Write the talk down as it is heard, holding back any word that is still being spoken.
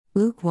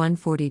Luke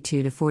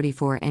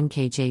 1:42-44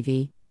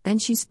 NKJV. Then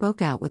she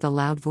spoke out with a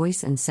loud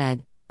voice and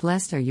said,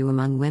 "Blessed are you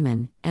among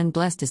women, and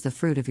blessed is the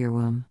fruit of your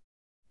womb."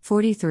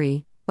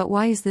 43. But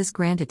why is this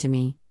granted to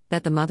me,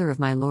 that the mother of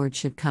my Lord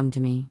should come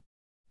to me?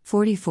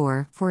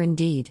 44. For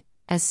indeed,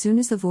 as soon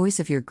as the voice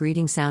of your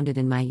greeting sounded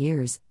in my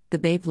ears, the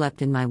babe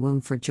leapt in my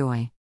womb for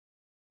joy.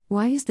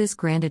 Why is this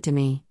granted to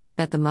me,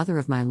 that the mother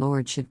of my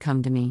Lord should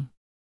come to me?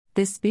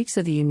 This speaks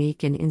of the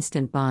unique and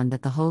instant bond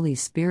that the Holy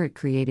Spirit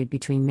created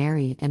between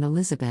Mary and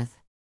Elizabeth.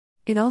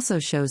 It also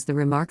shows the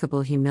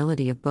remarkable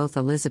humility of both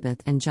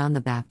Elizabeth and John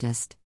the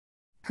Baptist.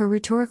 Her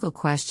rhetorical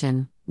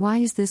question, "Why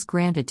is this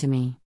granted to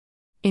me?"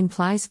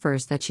 implies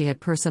first that she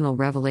had personal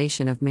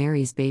revelation of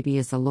Mary's baby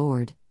as the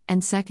Lord,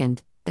 and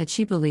second, that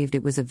she believed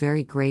it was a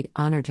very great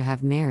honor to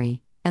have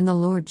Mary, and the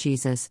Lord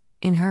Jesus,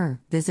 in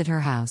her, visit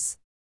her house.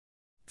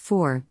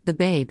 4. The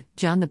babe,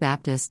 John the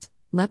Baptist,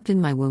 leapt in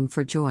my womb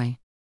for joy.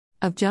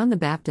 Of John the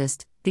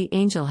Baptist, the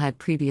angel had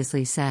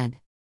previously said.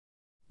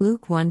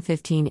 Luke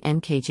 1:15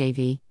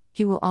 NKJV,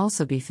 he will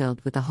also be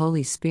filled with the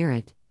Holy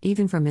Spirit,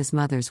 even from his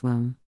mother's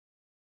womb.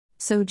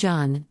 So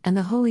John, and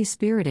the Holy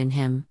Spirit in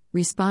him,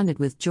 responded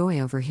with joy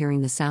over hearing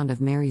the sound of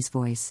Mary's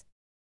voice.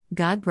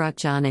 God brought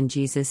John and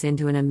Jesus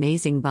into an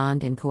amazing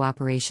bond and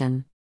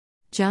cooperation.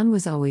 John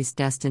was always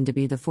destined to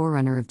be the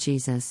forerunner of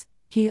Jesus.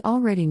 He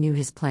already knew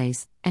his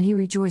place, and he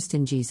rejoiced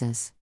in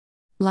Jesus.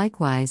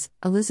 Likewise,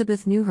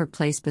 Elizabeth knew her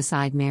place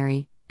beside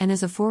Mary, and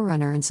as a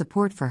forerunner and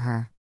support for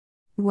her.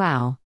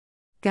 Wow!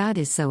 God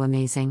is so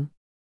amazing.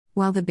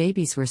 While the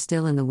babies were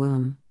still in the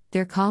womb,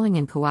 their calling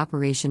and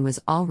cooperation was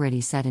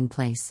already set in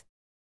place.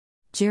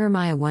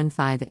 Jeremiah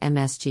 1:5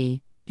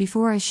 MSG,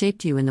 Before I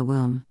shaped you in the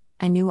womb,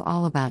 I knew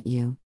all about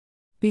you.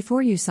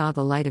 Before you saw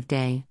the light of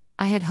day,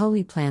 I had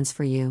holy plans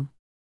for you.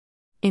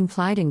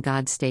 Implied in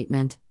God's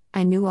statement,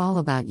 "I knew all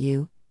about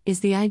you," is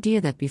the idea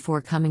that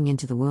before coming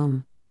into the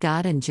womb,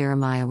 God and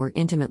Jeremiah were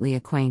intimately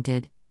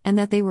acquainted, and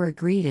that they were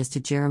agreed as to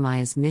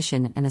Jeremiah's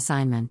mission and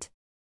assignment.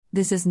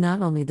 This is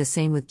not only the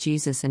same with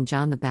Jesus and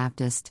John the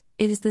Baptist,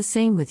 it is the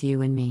same with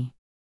you and me.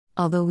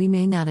 Although we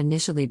may not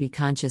initially be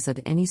conscious of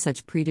any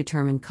such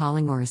predetermined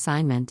calling or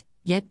assignment,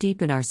 yet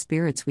deep in our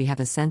spirits we have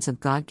a sense of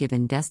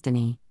God-given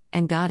destiny,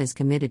 and God is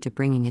committed to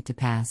bringing it to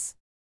pass.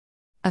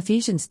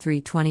 Ephesians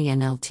 3:20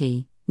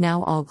 NLT,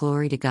 Now all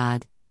glory to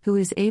God, who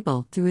is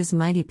able, through his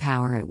mighty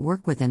power at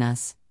work within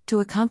us, to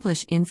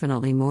accomplish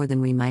infinitely more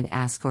than we might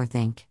ask or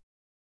think.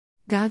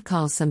 God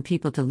calls some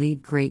people to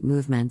lead great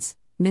movements,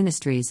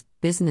 ministries,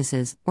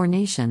 businesses, or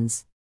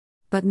nations.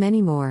 But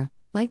many more,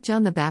 like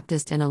John the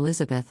Baptist and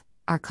Elizabeth,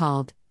 are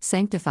called,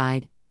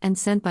 sanctified, and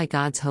sent by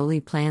God's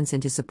holy plans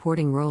into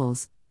supporting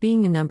roles,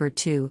 being a number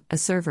 2, a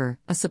server,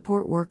 a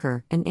support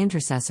worker, an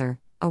intercessor,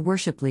 a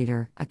worship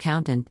leader,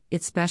 accountant,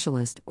 its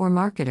specialist, or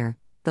marketer,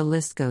 the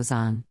list goes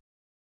on.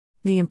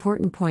 The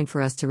important point for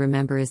us to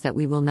remember is that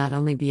we will not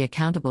only be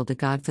accountable to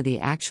God for the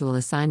actual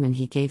assignment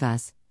He gave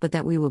us, but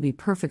that we will be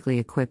perfectly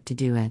equipped to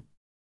do it.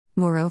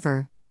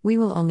 Moreover, we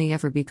will only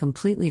ever be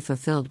completely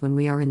fulfilled when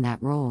we are in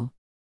that role.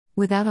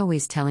 Without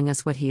always telling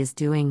us what He is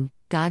doing,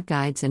 God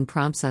guides and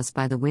prompts us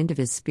by the wind of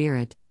His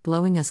Spirit,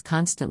 blowing us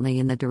constantly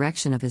in the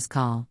direction of His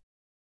call.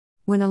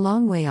 When a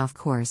long way off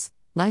course,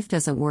 life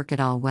doesn't work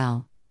at all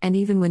well, and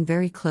even when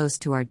very close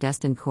to our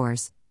destined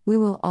course, we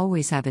will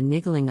always have a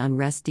niggling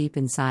unrest deep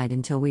inside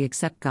until we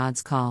accept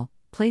God's call,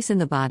 place in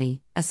the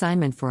body,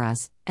 assignment for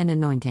us, and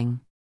anointing.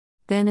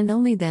 Then and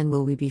only then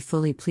will we be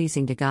fully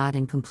pleasing to God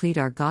and complete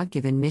our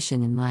God-given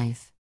mission in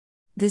life.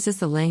 This is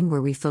the lane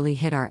where we fully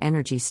hit our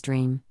energy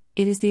stream,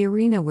 it is the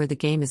arena where the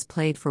game is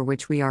played for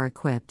which we are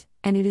equipped,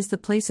 and it is the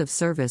place of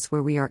service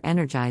where we are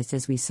energized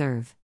as we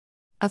serve.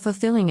 A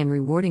fulfilling and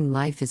rewarding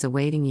life is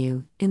awaiting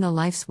you, in the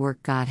life's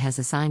work God has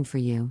assigned for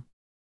you.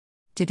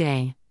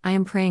 Today, I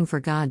am praying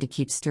for God to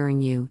keep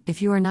stirring you,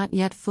 if you are not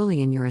yet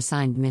fully in your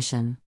assigned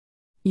mission.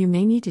 You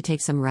may need to take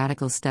some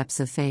radical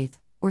steps of faith,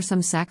 or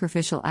some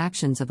sacrificial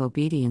actions of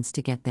obedience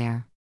to get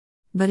there.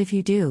 But if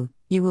you do,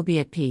 you will be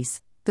at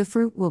peace, the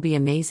fruit will be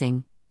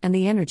amazing, and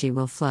the energy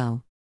will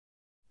flow.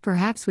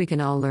 Perhaps we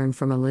can all learn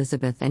from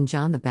Elizabeth and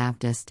John the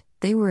Baptist.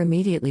 They were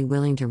immediately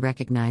willing to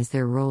recognize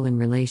their role in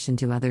relation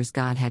to others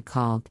God had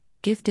called,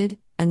 gifted,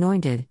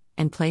 anointed,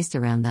 and placed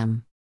around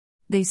them.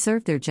 They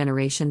served their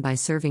generation by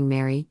serving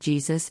Mary,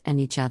 Jesus, and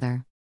each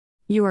other.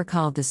 You are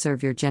called to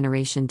serve your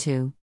generation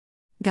too.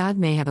 God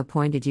may have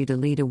appointed you to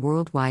lead a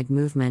worldwide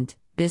movement,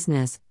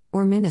 business,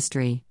 or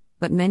ministry,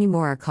 but many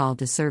more are called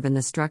to serve in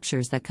the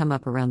structures that come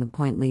up around the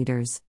point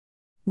leaders.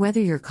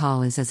 Whether your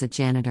call is as a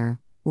janitor,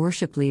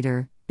 worship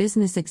leader,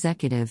 business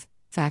executive,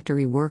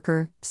 factory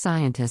worker,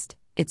 scientist,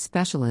 its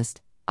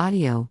specialist,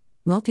 audio,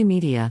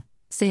 multimedia,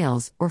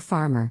 sales, or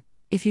farmer,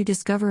 if you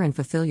discover and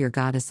fulfill your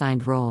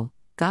God-assigned role,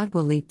 God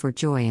will leap for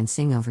joy and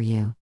sing over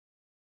you.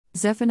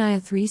 Zephaniah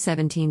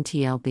 3:17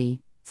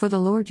 TLB, For the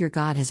Lord your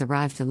God has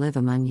arrived to live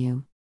among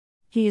you.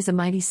 He is a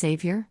mighty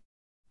Savior.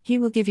 He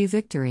will give you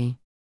victory.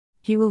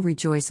 He will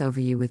rejoice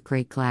over you with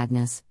great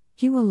gladness.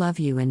 He will love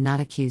you and not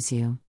accuse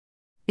you.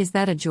 Is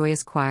that a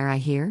joyous choir I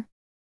hear?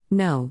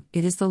 No,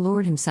 it is the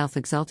Lord Himself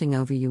exulting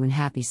over you in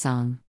happy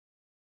song.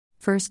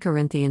 1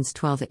 Corinthians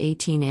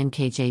 12:18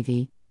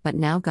 NKJV, but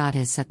now God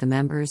has set the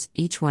members,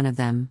 each one of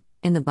them,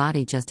 in the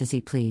body just as He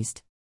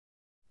pleased.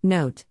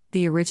 Note,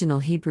 the original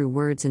Hebrew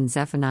words in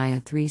Zephaniah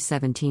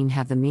 3:17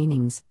 have the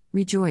meanings,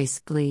 rejoice,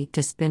 glee,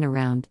 to spin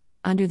around,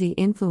 under the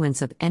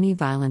influence of any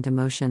violent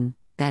emotion,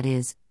 that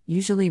is,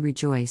 usually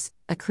rejoice,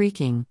 a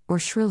creaking, or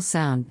shrill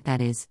sound, that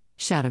is,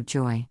 shout of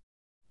joy.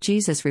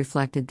 Jesus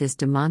reflected this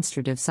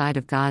demonstrative side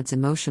of God's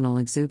emotional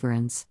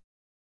exuberance.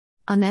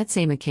 On that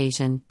same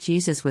occasion,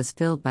 Jesus was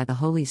filled by the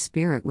Holy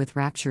Spirit with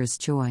rapturous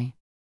joy.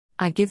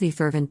 I give thee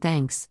fervent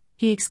thanks,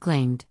 he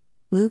exclaimed.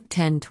 Luke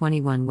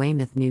 10:21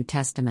 Weymouth New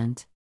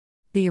Testament.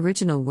 The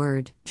original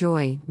word,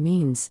 joy,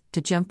 means to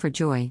jump for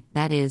joy,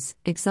 that is,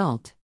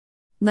 exult.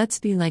 Let's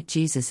be like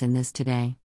Jesus in this today.